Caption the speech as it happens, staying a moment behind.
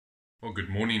Well, good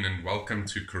morning and welcome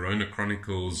to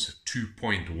Chronicles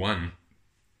 2.1.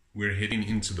 We're heading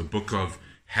into the book of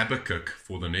Habakkuk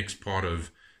for the next part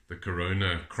of the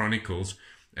Chronicles,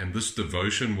 and this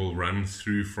devotion will run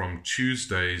through from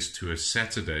Tuesdays to a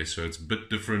Saturday, so it's a bit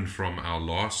different from our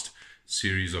last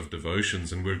series of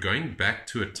devotions, and we're going back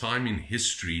to a time in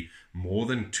history more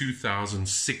than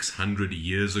 2,600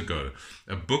 years ago,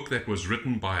 a book that was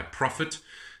written by a prophet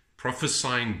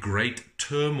prophesying great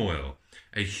turmoil.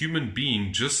 A human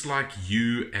being just like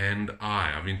you and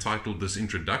I. I've entitled this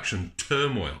introduction,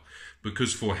 Turmoil,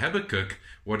 because for Habakkuk,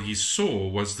 what he saw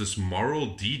was this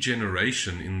moral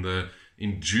degeneration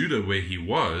in Judah where he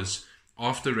was,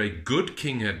 after a good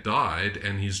king had died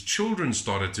and his children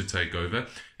started to take over,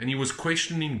 and he was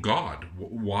questioning God.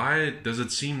 Why does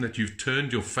it seem that you've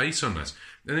turned your face on us?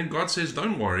 And then God says,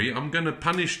 don't worry, I'm going to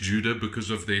punish Judah because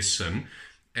of their sin.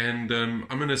 And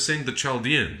I'm going to send the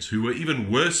Chaldeans, who were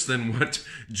even worse than what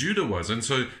Judah was. And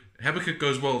so Habakkuk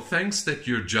goes, well, thanks that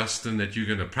you're just and that you're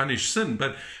going to punish sin,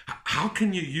 but how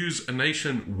can you use a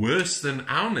nation worse than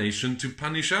our nation to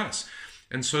punish us?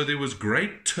 And so there was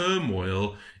great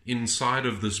turmoil inside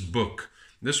of this book.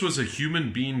 This was a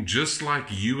human being just like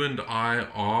you and I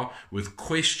are, with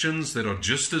questions that are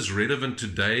just as relevant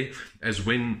today as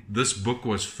when this book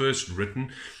was first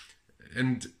written.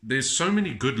 And there's so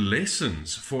many good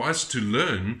lessons for us to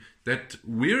learn that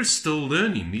we're still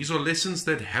learning. These are lessons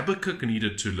that Habakkuk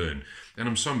needed to learn. And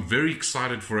I'm very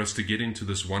excited for us to get into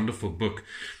this wonderful book.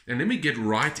 And let me get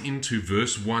right into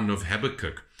verse 1 of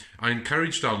Habakkuk. I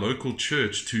encouraged our local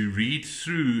church to read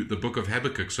through the book of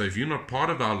Habakkuk. So if you're not part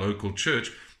of our local church,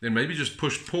 then maybe just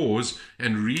push pause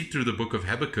and read through the book of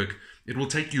Habakkuk. It will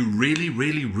take you really,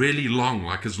 really, really long,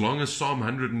 like as long as Psalm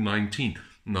 119.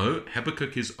 No,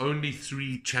 Habakkuk is only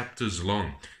 3 chapters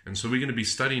long. And so we're going to be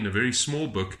studying a very small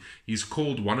book. He's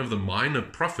called one of the minor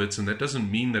prophets, and that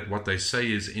doesn't mean that what they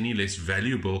say is any less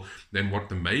valuable than what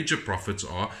the major prophets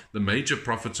are. The major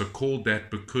prophets are called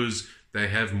that because they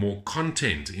have more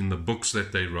content in the books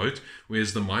that they wrote,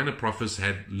 whereas the minor prophets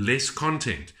had less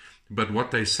content. But what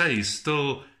they say is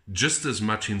still just as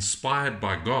much inspired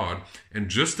by God and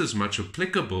just as much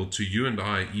applicable to you and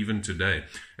I even today.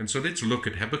 And so let's look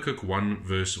at Habakkuk 1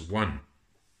 verse 1.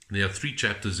 There are 3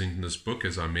 chapters in this book,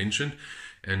 as I mentioned,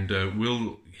 and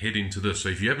we'll head into this. So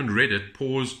if you haven't read it,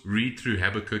 pause, read through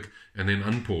Habakkuk, and then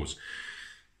unpause.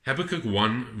 Habakkuk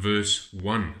 1 verse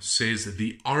 1 says,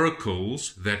 the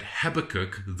oracles that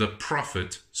Habakkuk the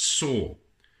prophet saw.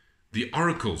 The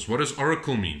oracles. What does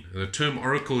oracle mean? The term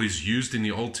oracle is used in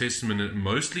the Old Testament. It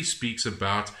mostly speaks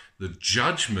about the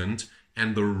judgment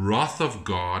and the wrath of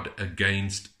God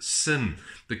against sin.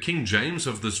 The King James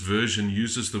of this version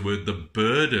uses the word the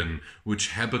burden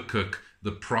which Habakkuk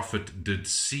the prophet did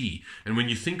see. And when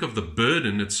you think of the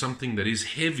burden, it's something that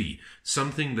is heavy,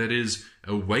 something that is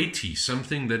weighty,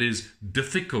 something that is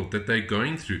difficult that they're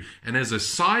going through. And as a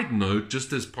side note,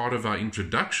 just as part of our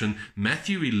introduction,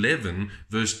 Matthew 11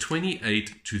 verse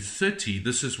 28 to 30,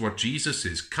 this is what Jesus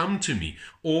says, come to me,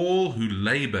 all who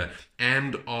labor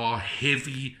and are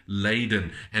heavy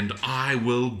laden, and I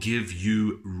will give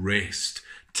you rest.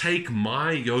 Take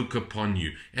my yoke upon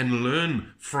you and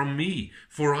learn from me,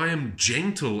 for I am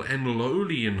gentle and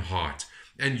lowly in heart,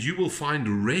 and you will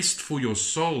find rest for your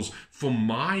souls. For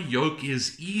my yoke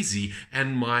is easy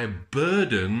and my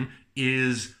burden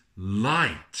is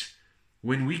light.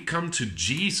 When we come to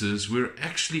Jesus, we're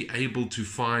actually able to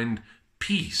find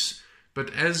peace.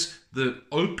 But as the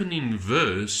opening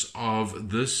verse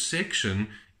of this section,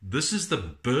 this is the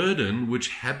burden which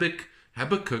Habakkuk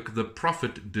the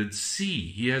prophet did see.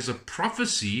 He has a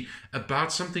prophecy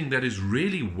about something that is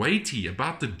really weighty,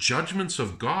 about the judgments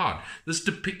of God. This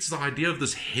depicts the idea of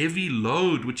this heavy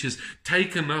load which is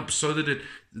taken up so that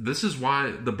this is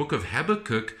why the book of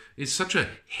Habakkuk is such a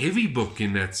heavy book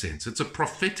in that sense. It's a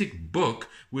prophetic book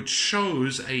which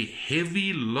shows a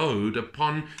heavy load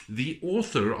upon the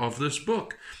author of this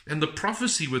book. And the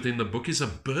prophecy within the book is a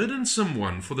burdensome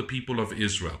one for the people of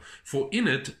Israel, for in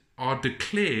it are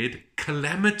declared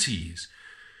calamities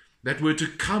that were to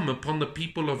come upon the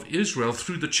people of Israel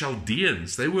through the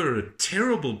Chaldeans. They were a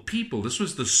terrible people. This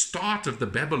was the start of the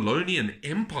Babylonian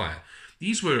Empire.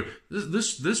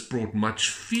 This brought much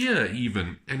fear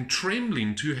even and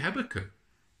trembling to Habakkuk.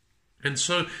 And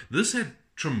so this had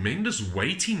tremendous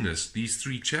weightiness, these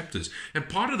 3 chapters. And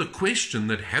part of the question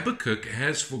that Habakkuk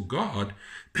has for God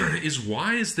is,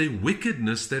 why is there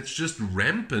wickedness that's just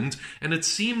rampant and it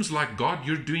seems like, God,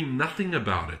 you're doing nothing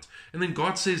about it? And then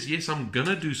God says, yes, I'm going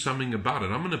to do something about it.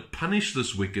 I'm going to punish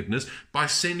this wickedness by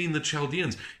sending the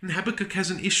Chaldeans. And Habakkuk has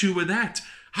an issue with that.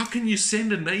 How can you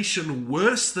send a nation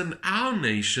worse than our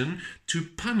nation to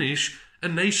punish a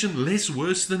nation less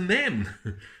worse than them.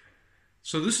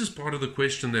 So this is part of the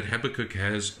question that Habakkuk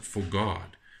has for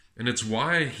God. And it's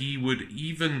why he would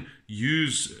even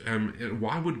use,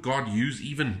 why would God use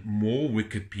even more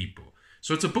wicked people?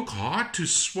 So it's a book hard to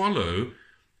swallow,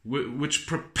 which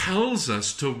propels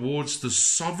us towards the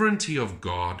sovereignty of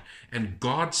God and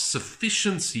God's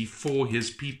sufficiency for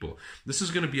his people. This is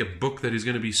going to be a book that is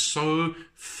going to be so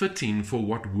fitting for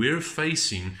what we're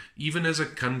facing, even as a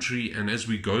country and as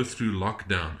we go through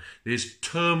lockdown. There's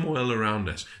turmoil around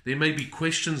us. There may be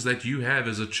questions that you have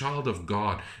as a child of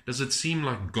God. Does it seem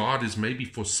like God is maybe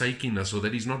forsaking us, or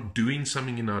that he's not doing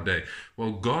something in our day?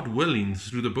 Well, God willing,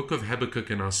 through the book of Habakkuk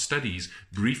and our studies,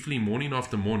 briefly morning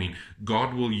after morning,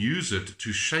 God will use it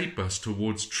to shape us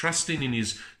towards trusting in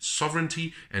his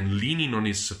sovereignty and leaning on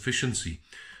his sufficiency.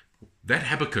 That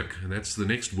Habakkuk, and that's the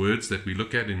next words that we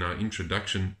look at in our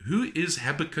introduction. Who is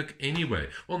Habakkuk anyway?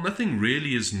 Well, nothing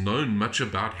really is known much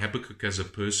about Habakkuk as a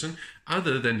person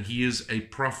other than he is a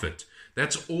prophet.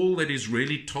 That's all that is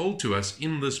really told to us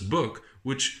in this book,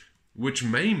 which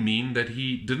may mean that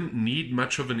he didn't need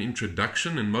much of an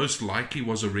introduction and most likely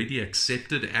was already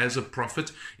accepted as a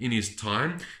prophet in his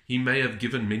time. He may have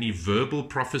given many verbal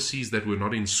prophecies that were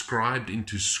not inscribed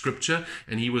into scripture,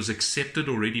 and he was accepted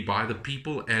already by the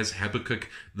people as Habakkuk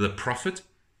the prophet.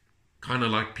 Kind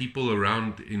of like people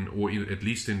around at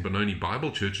least in Benoni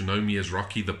Bible Church know me as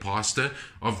Rocky the pastor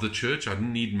of the church. I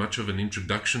didn't need much of an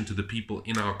introduction to the people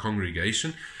in our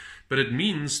congregation. But it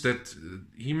means that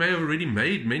he may have already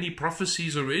made many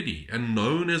prophecies already and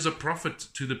known as a prophet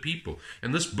to the people.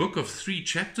 And this book of 3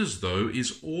 chapters, though,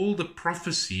 is all the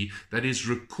prophecy that is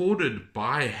recorded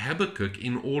by Habakkuk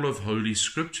in all of Holy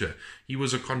Scripture. He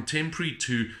was a contemporary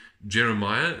to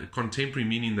Jeremiah, contemporary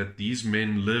meaning that these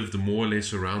men lived more or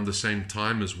less around the same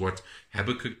time as what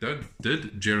Habakkuk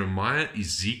did. Jeremiah,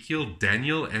 Ezekiel,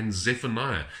 Daniel, and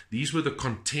Zephaniah. These were the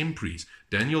contemporaries.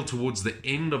 Daniel towards the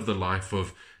end of the life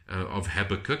of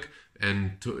Habakkuk,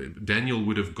 and Daniel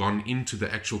would have gone into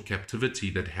the actual captivity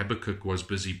that Habakkuk was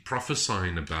busy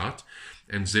prophesying about,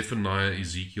 and Zephaniah,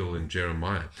 Ezekiel, and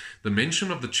Jeremiah. The mention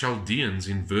of the Chaldeans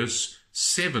in verse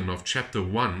 7 of chapter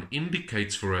 1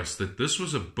 indicates for us that this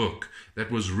was a book that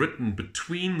was written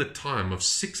between the time of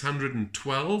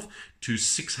 612 to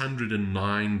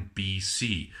 609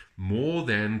 BC, more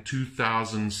than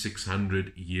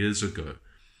 2,600 years ago.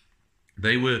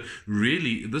 They were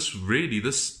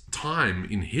this time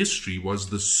in history was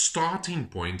the starting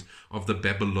point of the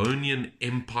Babylonian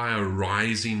Empire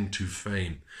rising to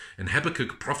fame. And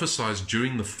Habakkuk prophesies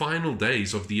during the final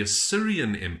days of the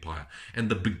Assyrian Empire and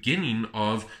the beginning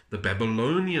of the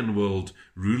Babylonian world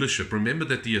rulership. Remember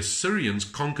that the Assyrians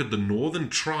conquered the northern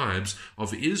tribes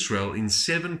of Israel in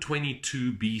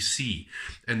 722 BC.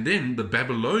 And then the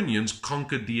Babylonians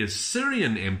conquered the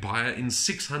Assyrian Empire in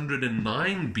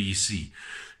 609 BC.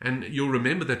 And you'll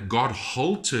remember that God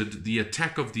halted the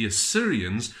attack of the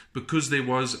Assyrians because there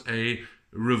was a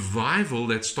revival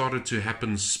that started to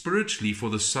happen spiritually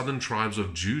for the southern tribes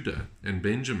of Judah and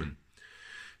Benjamin.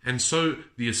 And so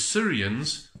the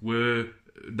Assyrians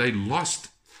they lost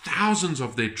thousands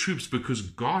of their troops because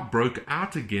God broke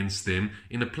out against them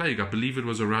in a plague. I believe it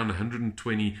was around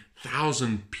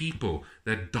 120,000 people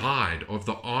that died of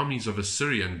the armies of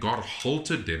Assyria, and God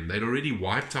halted them. They'd already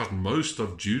wiped out most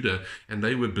of Judah, and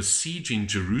they were besieging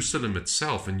Jerusalem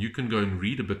itself. And you can go and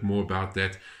read a bit more about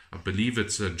that. I believe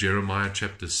it's Jeremiah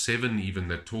chapter 7 even,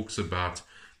 that talks about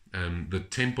the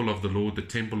temple of the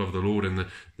Lord, and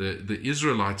the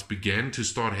Israelites began to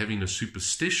start having a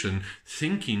superstition,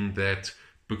 thinking that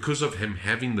because of him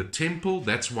having the temple,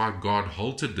 that's why God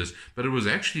halted this. But it was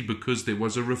actually because there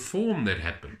was a reform that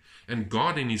happened. And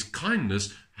God, in his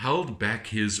kindness, held back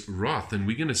his wrath. And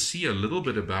we're going to see a little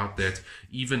bit about that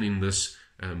even in this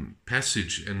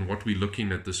passage and what we're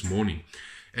looking at this morning.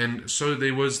 And so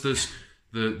there was this,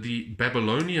 the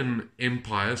Babylonian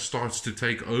Empire starts to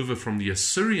take over from the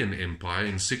Assyrian Empire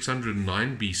in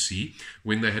 609 BC,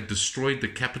 when they had destroyed the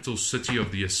capital city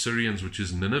of the Assyrians, which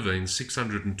is Nineveh, in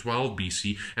 612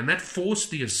 BC, and that forced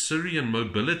the Assyrian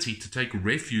mobility to take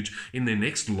refuge in their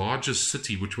next largest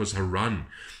city, which was Haran,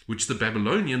 which the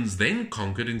Babylonians then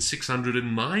conquered in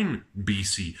 609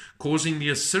 BC, causing the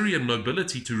Assyrian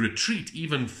nobility to retreat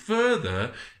even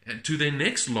further to their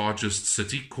next largest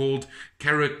city called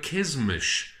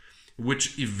Carchemish,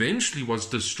 which eventually was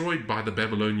destroyed by the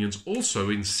Babylonians also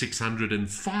in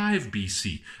 605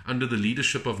 BC under the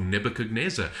leadership of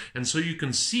Nebuchadnezzar. And so you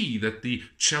can see that the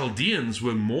Chaldeans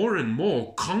were more and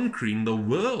more conquering the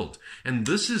world. And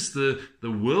this is the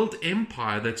world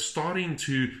empire that's starting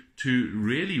to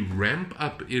really ramp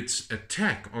up its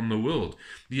attack on the world.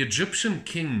 The Egyptian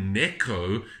king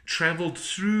Necho traveled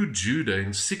through Judah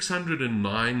in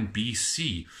 609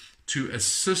 BC to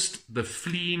assist the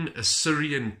fleeing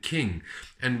Assyrian king,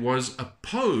 and was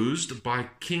opposed by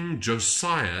King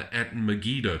Josiah at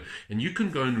Megiddo. And you can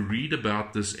go and read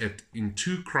about this in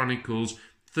 2 Chronicles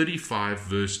 35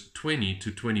 verse 20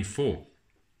 to 24.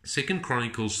 2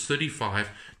 Chronicles 35,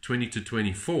 20 to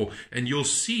 24, and you'll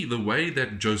see the way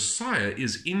that Josiah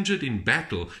is injured in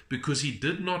battle because he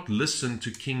did not listen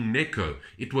to King Necho.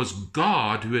 It was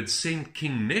God who had sent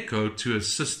King Necho to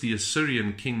assist the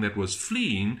Assyrian king that was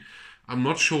fleeing. I'm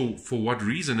not sure for what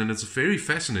reason, and it's very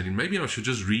fascinating. Maybe I should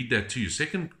just read that to you.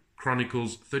 2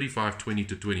 Chronicles 35, 20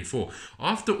 to 24.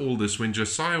 After all this, when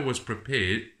Josiah was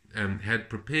prepared, had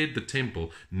prepared the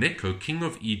temple, Necho, king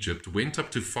of Egypt, went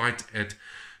up to fight at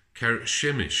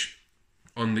Karshemish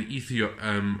on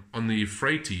the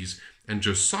Euphrates, and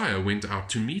Josiah went out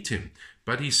to meet him.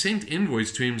 But he sent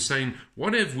envoys to him, saying,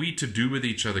 "What have we to do with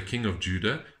each other, king of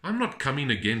Judah? I'm not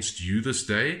coming against you this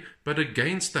day, but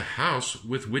against the house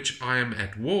with which I am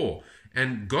at war.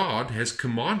 And God has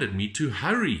commanded me to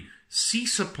hurry.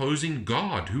 Cease opposing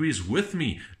God, who is with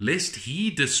me, lest he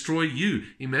destroy you."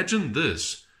 Imagine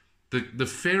this. The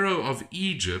Pharaoh of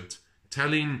Egypt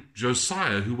telling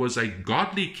Josiah, who was a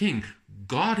godly king,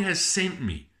 God has sent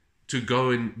me to go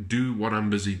and do what I'm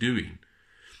busy doing.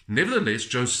 Nevertheless,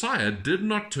 Josiah did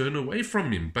not turn away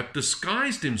from him, but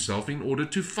disguised himself in order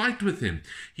to fight with him.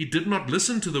 He did not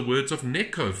listen to the words of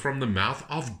Necho from the mouth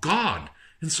of God.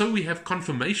 And so we have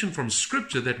confirmation from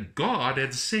Scripture that God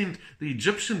had sent the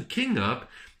Egyptian king up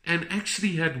and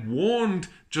actually had warned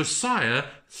Josiah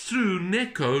through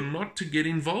Necho not to get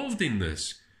involved in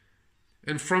this.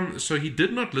 So he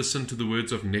did not listen to the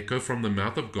words of Necho from the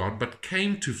mouth of God, but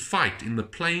came to fight in the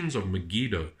plains of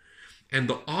Megiddo. And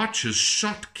the archers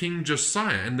shot King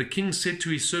Josiah, and the king said to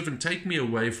his servant, "Take me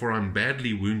away, for I am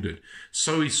badly wounded."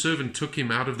 So his servant took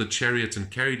him out of the chariot and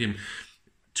carried him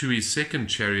to his second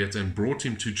chariot and brought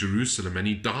him to Jerusalem. And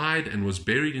he died and was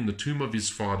buried in the tomb of his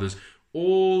fathers.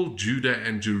 All Judah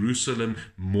and Jerusalem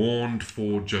mourned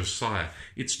for Josiah.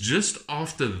 It's just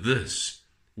after this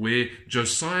where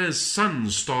Josiah's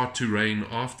sons start to reign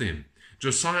after him.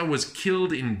 Josiah was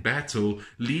killed in battle,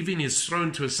 leaving his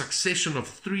throne to a succession of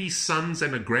 3 sons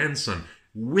and a grandson,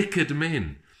 wicked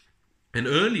men. And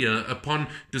earlier, upon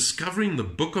discovering the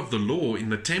book of the law in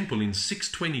the temple in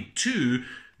 622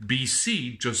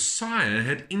 BC, Josiah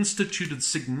had instituted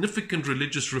significant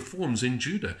religious reforms in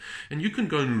Judah. And you can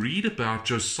go and read about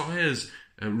Josiah's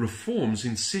reforms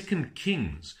in 2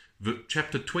 Kings,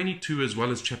 chapter 22 as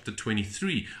well as chapter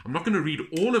 23. I'm not going to read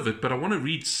all of it, but I want to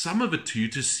read some of it to you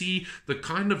to see the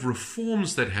kind of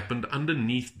reforms that happened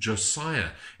underneath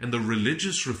Josiah and the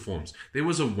religious reforms. There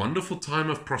was a wonderful time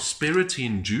of prosperity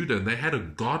in Judah. They had a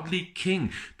godly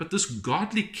king, but this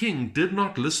godly king did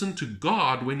not listen to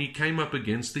God when he came up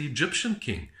against the Egyptian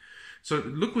king. So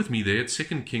look with me there at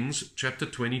 2 Kings chapter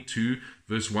 22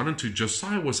 verse 1 and 2.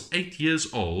 Josiah was 8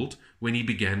 years old when he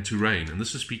began to reign. And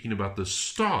this is speaking about the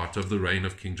start of the reign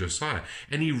of King Josiah.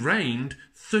 And he reigned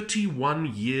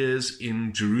 31 years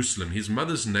in Jerusalem. His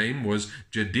mother's name was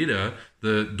Jedidah,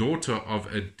 the daughter of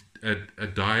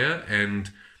Adiah and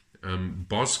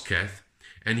Bozkath.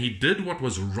 And he did what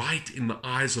was right in the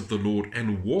eyes of the Lord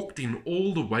and walked in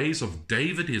all the ways of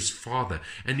David his father.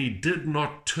 And he did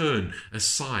not turn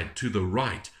aside to the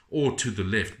right or to the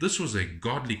left. This was a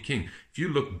godly king. If you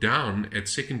look down at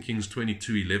 2 Kings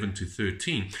 22, 11 to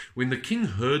 13, when the king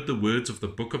heard the words of the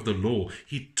book of the law,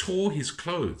 he tore his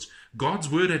clothes. God's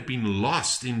word had been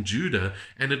lost in Judah,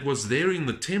 and it was there in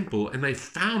the temple, and they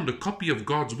found a copy of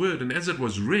God's word, and as it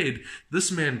was read,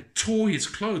 this man tore his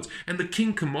clothes, and the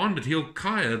king commanded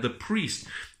Hilkiah the priest,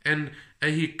 and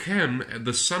Ahikam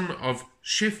the son of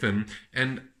Shaphan,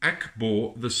 and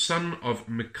Akbor the son of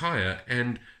Micaiah,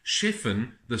 and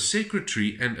Shaphan the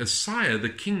secretary, and Asaiah the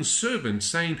king's servant,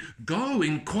 saying, "Go,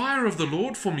 inquire of the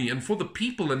Lord for me, and for the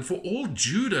people, and for all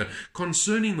Judah,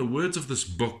 concerning the words of this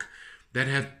book that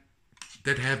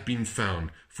have been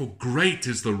found. For great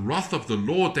is the wrath of the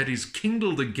Lord that is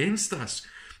kindled against us,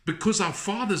 because our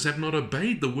fathers have not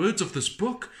obeyed the words of this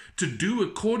book, to do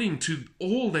according to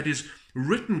all that is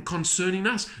written concerning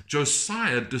us.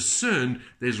 Josiah discerned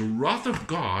there's wrath of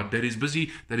God that is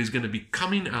going to be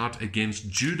coming out against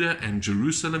Judah and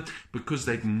Jerusalem because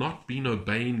they've not been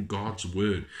obeying God's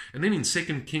word. And then in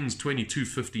 2 Kings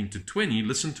 22:15-20,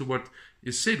 listen to what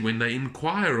is said when they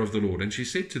inquire of the Lord. And she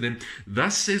said to them,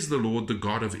 "Thus says the Lord, the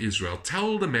God of Israel,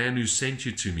 tell the man who sent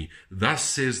you to me, thus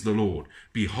says the Lord,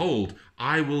 behold,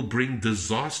 I will bring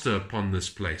disaster upon this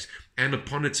place and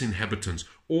upon its inhabitants,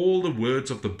 all the words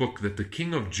of the book that the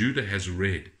king of Judah has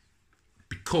read,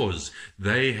 because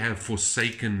they have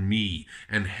forsaken me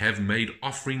and have made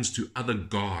offerings to other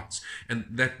gods, and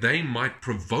that they might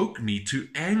provoke me to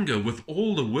anger with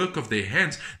all the work of their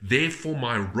hands. Therefore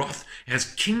my wrath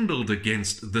has kindled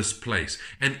against this place,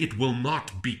 and it will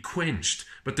not be quenched.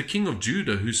 But the king of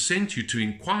Judah, who sent you to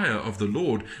inquire of the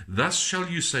Lord, thus shall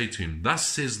you say to him, thus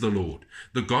says the Lord,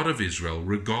 the God of Israel,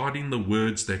 regarding the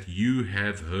words that you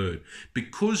have heard,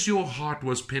 because your heart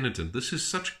was penitent." This is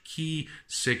such a key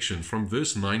section from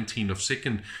verse 19 of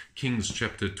 2 Kings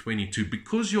chapter 22.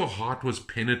 "Because your heart was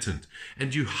penitent,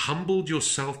 and you humbled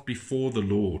yourself before the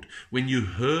Lord, when you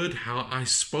heard how I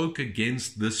spoke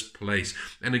against this place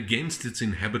and against its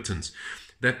inhabitants,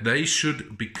 that they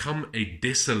should become a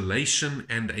desolation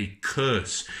and a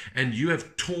curse. And you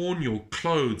have torn your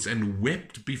clothes and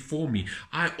wept before me.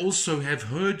 I also have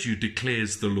heard you,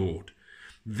 declares the Lord.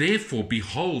 Therefore,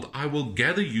 behold, I will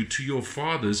gather you to your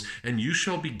fathers, and you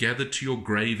shall be gathered to your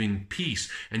grave in peace,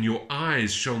 and your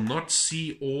eyes shall not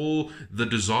see all the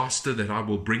disaster that I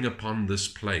will bring upon this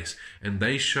place." And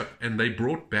they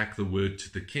brought back the word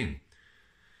to the king.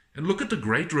 And look at the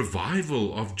great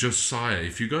revival of Josiah.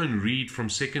 If you go and read from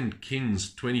 2 Kings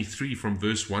 23 from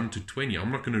verse 1 to 20, I'm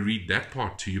not going to read that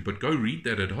part to you, but go read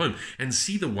that at home and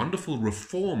see the wonderful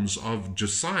reforms of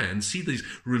Josiah and see these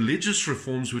religious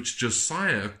reforms which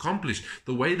Josiah accomplished,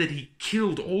 the way that he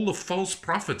killed all the false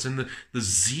prophets and the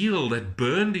zeal that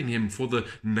burned in him for the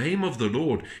name of the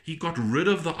Lord. He got rid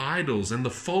of the idols and the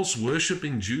false worship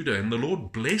in Judah, and the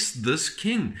Lord blessed this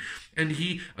king. And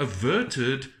he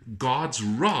averted God's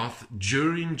wrath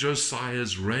during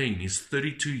Josiah's reign, his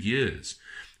 32 years,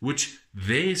 which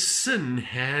their sin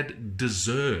had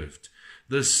deserved.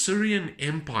 The Assyrian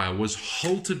Empire was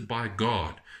halted by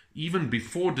God even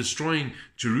before destroying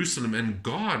Jerusalem, and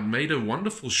God made a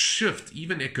wonderful shift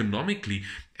even economically,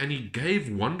 and he gave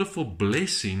wonderful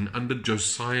blessing under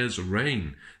Josiah's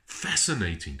reign.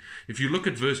 Fascinating. If you look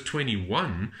at verse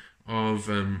 21 of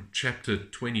chapter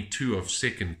 22 of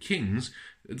 2 Kings,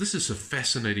 this is a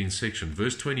fascinating section.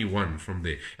 Verse 21 from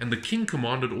there. "And the king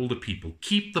commanded all the people,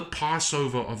 keep the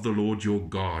Passover of the Lord your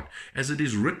God, as it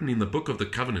is written in the book of the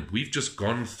covenant." We've just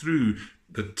gone through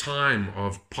the time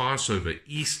of Passover,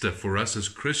 Easter for us as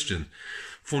Christians.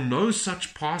 "For no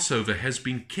such Passover has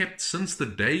been kept since the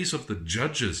days of the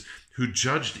judges who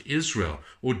judged Israel,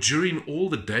 or during all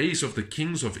the days of the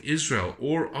kings of Israel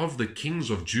or of the kings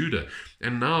of Judah."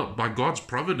 And now, by God's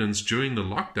providence, during the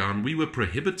lockdown, we were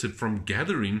prohibited from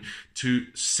gathering to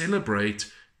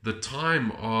celebrate the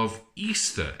time of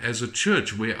Easter as a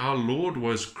church, where our Lord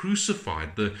was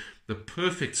crucified, the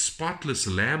perfect, spotless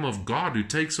Lamb of God who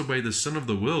takes away the sin of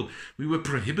the world. We were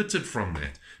prohibited from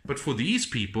that. But for these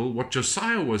people, what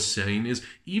Josiah was saying is,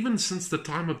 even since the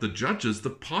time of the judges, the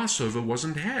Passover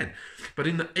wasn't had. But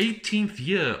in the 18th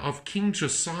year of King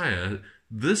Josiah,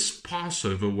 this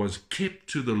Passover was kept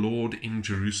to the Lord in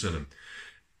Jerusalem.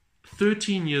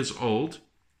 13 years old,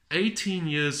 18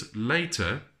 years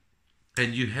later,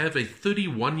 and you have a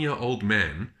 31-year-old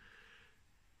man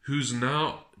who's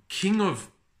now king of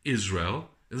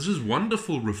Israel. This is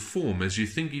wonderful reform as you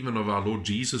think even of our Lord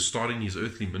Jesus starting his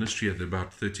earthly ministry at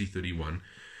about 31.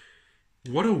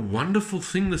 What a wonderful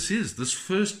thing this is. This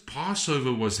first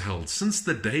Passover was held since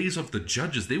the days of the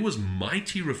judges. There was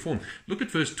mighty reform. Look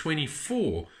at verse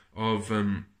 24 of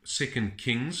 2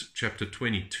 Kings chapter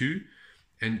 22.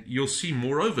 And you'll see,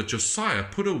 moreover, Josiah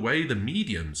put away the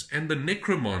mediums and the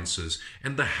necromancers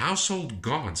and the household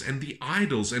gods and the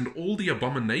idols and all the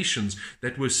abominations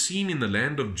that were seen in the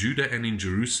land of Judah and in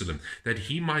Jerusalem, that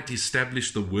he might establish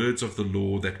the words of the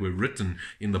law that were written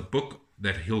in the book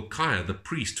that Hilkiah the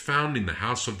priest found in the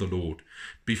house of the Lord.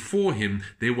 Before him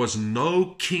there was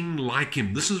no king like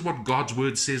him. This is what God's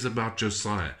word says about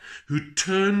Josiah, who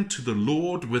turned to the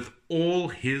Lord with all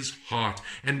his heart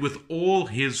and with all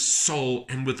his soul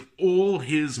and with all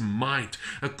his might,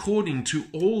 according to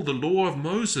all the law of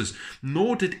Moses,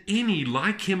 nor did any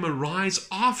like him arise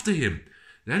after him.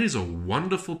 That is a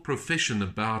wonderful profession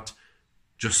about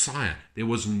Josiah. There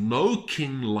was no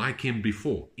king like him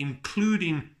before,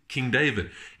 including King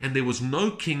David, and there was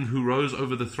no king who rose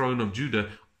over the throne of Judah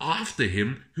after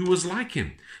him who was like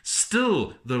him.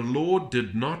 Still the Lord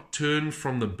did not turn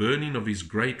from the burning of his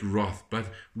great wrath, but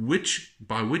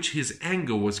by which his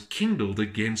anger was kindled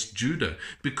against Judah,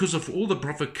 because of all the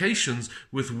provocations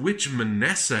with which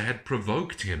Manasseh had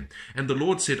provoked him. And the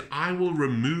Lord said, I will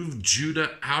remove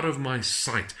Judah out of my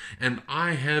sight, and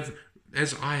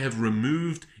as I have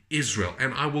removed Israel,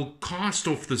 and I will cast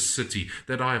off the city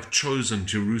that I have chosen,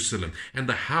 Jerusalem, and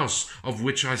the house of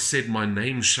which I said my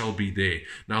name shall be there.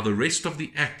 Now the rest of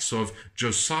the acts of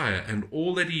Josiah and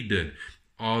all that he did,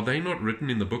 are they not written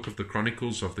in the book of the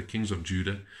Chronicles of the kings of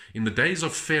Judah? In the days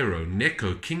of Pharaoh,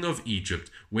 Necho, king of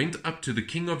Egypt, went up to the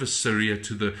king of Assyria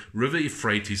to the river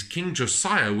Euphrates. King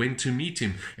Josiah went to meet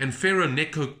him, and Pharaoh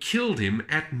Necho killed him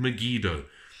at Megiddo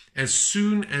as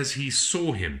soon as he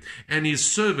saw him, and his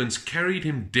servants carried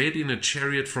him dead in a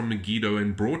chariot from Megiddo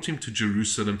and brought him to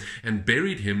Jerusalem and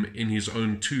buried him in his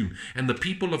own tomb. And the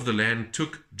people of the land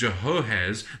took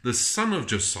Jehoahaz, the son of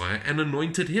Josiah, and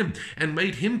anointed him and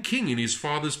made him king in his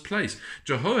father's place.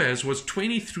 Jehoahaz was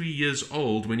 23 years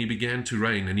old when he began to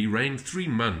reign, and he reigned 3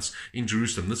 months in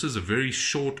Jerusalem. This is a very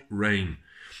short reign.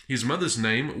 His mother's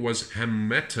name was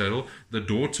Hamutal, the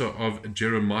daughter of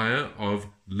Jeremiah of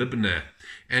Libnah.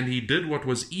 And he did what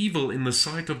was evil in the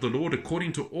sight of the Lord,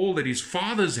 according to all that his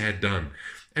fathers had done.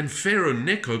 And Pharaoh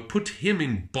Necho put him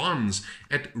in bonds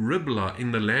at Riblah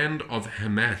in the land of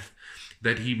Hamath,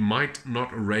 that he might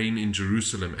not reign in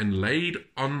Jerusalem, and laid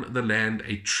on the land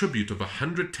a tribute of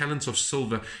 100 talents of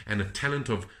silver and a talent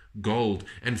of gold.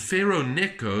 And Pharaoh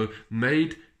Necho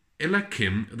made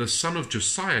Eliakim, the son of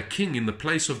Josiah, king in the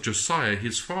place of Josiah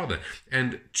his father,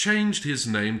 and changed his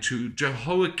name to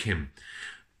Jehoiakim.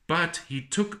 But he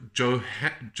took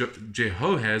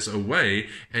Jehoahaz away,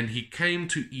 and he came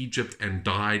to Egypt and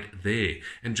died there.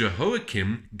 And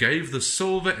Jehoiakim gave the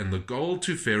silver and the gold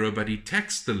to Pharaoh, but he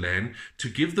taxed the land to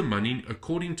give the money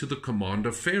according to the command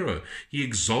of Pharaoh. He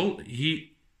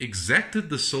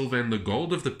exacted the silver and the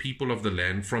gold of the people of the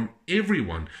land from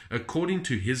everyone according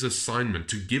to his assignment,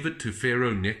 to give it to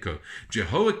Pharaoh Necho.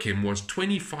 Jehoiakim was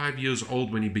 25 years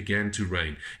old when he began to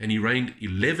reign, and he reigned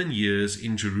 11 years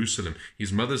in Jerusalem.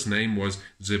 His mother's name was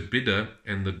Zebidah,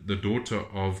 and the daughter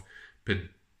of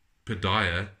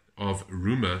Pedaiah of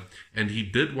Rumah, and he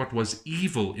did what was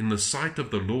evil in the sight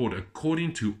of the Lord,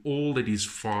 according to all that his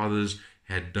fathers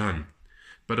had done.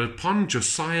 But upon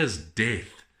Josiah's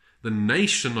death, the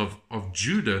nation of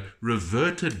Judah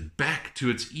reverted back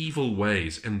to its evil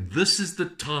ways. And this is the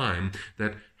time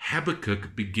that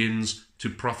Habakkuk begins to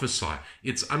prophesy.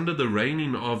 It's under the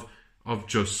reigning of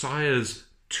Josiah's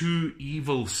 2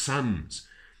 evil sons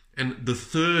and the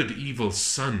 3rd evil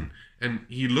son. And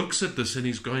he looks at this and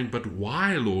he's going, but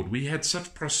why, Lord? We had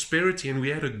such prosperity and we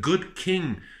had a good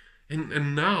king.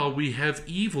 And now we have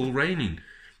evil reigning.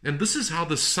 And this is how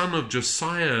the son of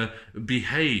Josiah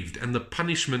behaved and the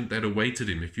punishment that awaited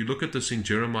him. If you look at this in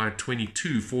Jeremiah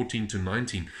 22, 14 to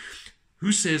 19,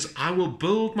 who says, I will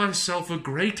build myself a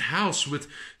great house with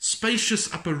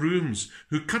spacious upper rooms,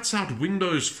 who cuts out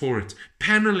windows for it,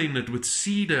 paneling it with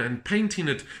cedar and painting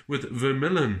it with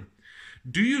vermilion.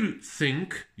 Do you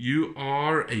think you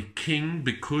are a king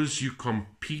because you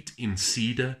compete in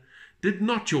cedar? Did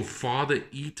not your father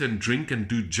eat and drink and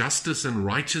do justice and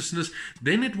righteousness?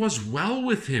 Then it was well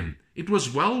with him. It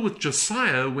was well with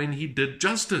Josiah when he did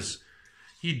justice.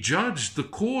 He judged the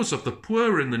cause of the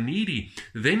poor and the needy.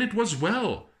 Then it was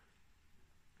well.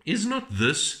 Is not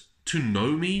this to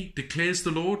know me, declares the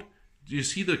Lord? Do you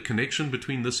see the connection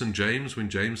between this and James,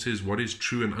 when James says, what is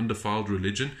true and undefiled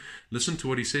religion? Listen to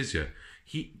what he says here.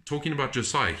 Talking about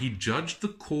Josiah, he judged the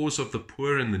cause of the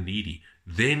poor and the needy.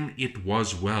 Then it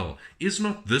was well. Is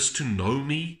not this to know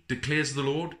me, declares the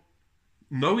Lord?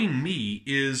 Knowing me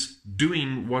is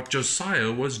doing what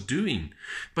Josiah was doing.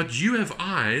 But you have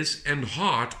eyes and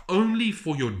heart only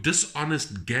for your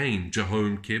dishonest gain,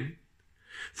 Jehoiakim,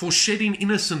 for shedding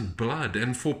innocent blood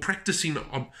and for practicing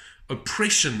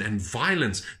oppression and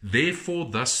violence. Therefore,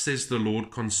 thus says the Lord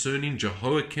concerning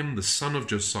Jehoiakim, the son of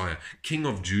Josiah, king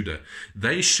of Judah,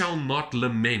 they shall not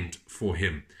lament for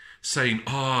him, saying,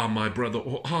 ah, my brother,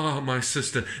 or ah, my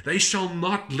sister. They shall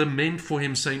not lament for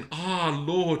him, saying, ah,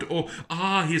 Lord, or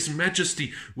ah, his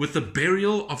majesty. With the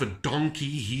burial of a donkey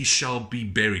he shall be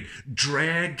buried,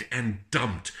 dragged and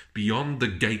dumped beyond the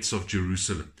gates of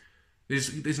Jerusalem.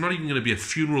 There's not even going to be a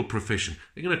funeral procession.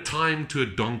 They're going to tie him to a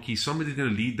donkey. Somebody's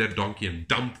going to lead that donkey and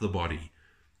dump the body.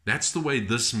 That's the way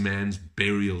this man's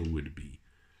burial would be.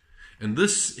 And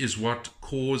this is what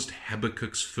caused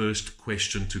Habakkuk's first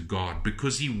question to God,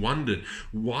 because he wondered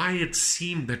why it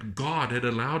seemed that God had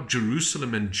allowed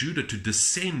Jerusalem and Judah to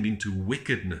descend into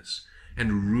wickedness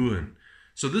and ruin.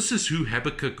 So this is who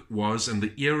Habakkuk was and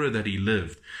the era that he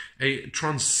lived. A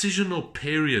transitional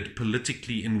period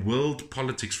politically in world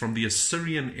politics from the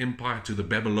Assyrian Empire to the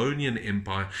Babylonian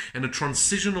Empire, and a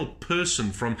transitional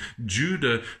person from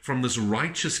Judah, from this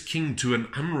righteous king to an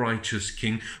unrighteous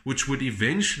king, which would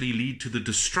eventually lead to the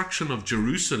destruction of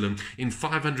Jerusalem in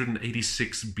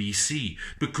 586 BC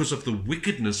because of the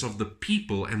wickedness of the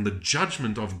people and the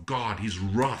judgment of God, his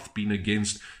wrath being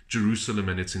against Jerusalem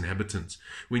and its inhabitants.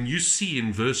 When you see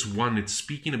in verse 1, it's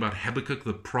speaking about Habakkuk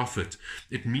the prophet,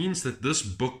 it means that this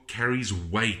book carries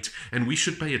weight, and we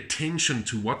should pay attention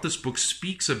to what this book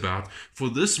speaks about, for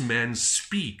this man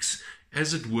speaks,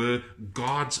 as it were,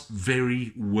 God's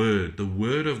very word, the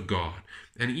word of God.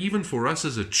 And even for us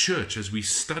as a church, as we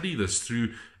study this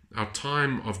through our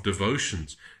time of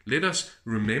devotions, let us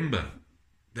remember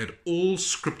that all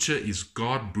scripture is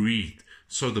God-breathed.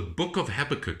 So the book of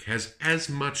Habakkuk has as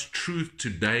much truth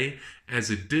today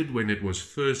as it did when it was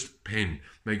first penned.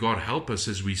 May God help us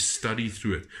as we study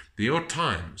through it. There are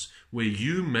times where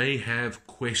you may have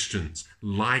questions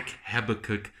like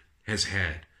Habakkuk has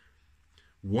had.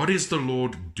 What is the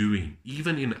Lord doing,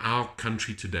 even in our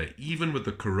country today, even with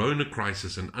the corona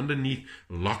crisis and underneath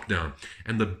lockdown?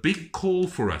 And the big call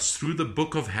for us through the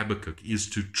book of Habakkuk is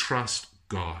to trust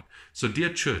God. So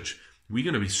dear church, we're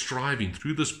going to be striving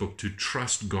through this book to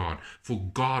trust God,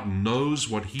 for God knows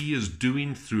what he is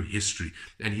doing through history,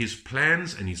 and his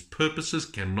plans and his purposes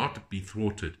cannot be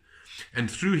thwarted. And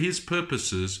through his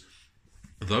purposes,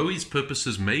 though his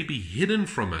purposes may be hidden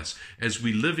from us as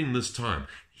we live in this time,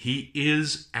 he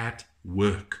is at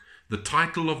work. The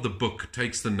title of the book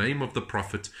takes the name of the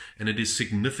prophet, and it is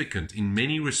significant in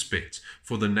many respects,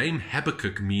 for the name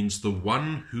Habakkuk means the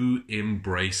one who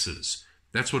embraces.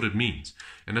 That's what it means.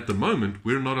 And at the moment,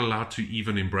 we're not allowed to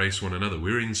even embrace one another.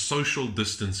 We're in social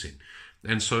distancing.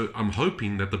 And so I'm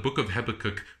hoping that the book of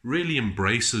Habakkuk really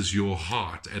embraces your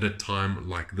heart at a time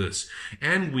like this.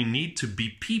 And we need to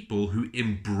be people who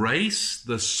embrace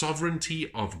the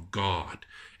sovereignty of God.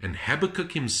 And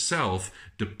Habakkuk himself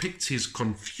depicts his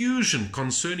confusion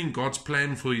concerning God's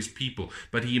plan for his people,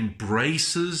 but he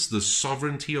embraces the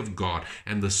sovereignty of God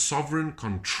and the sovereign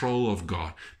control of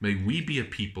God. May we be a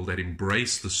people that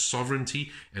embrace the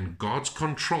sovereignty and God's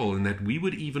control, and that we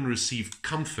would even receive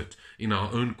comfort in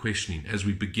our own questioning as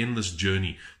we begin this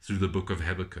journey through the book of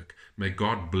Habakkuk. May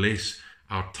God bless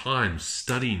our time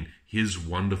studying his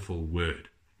wonderful word.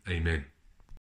 Amen.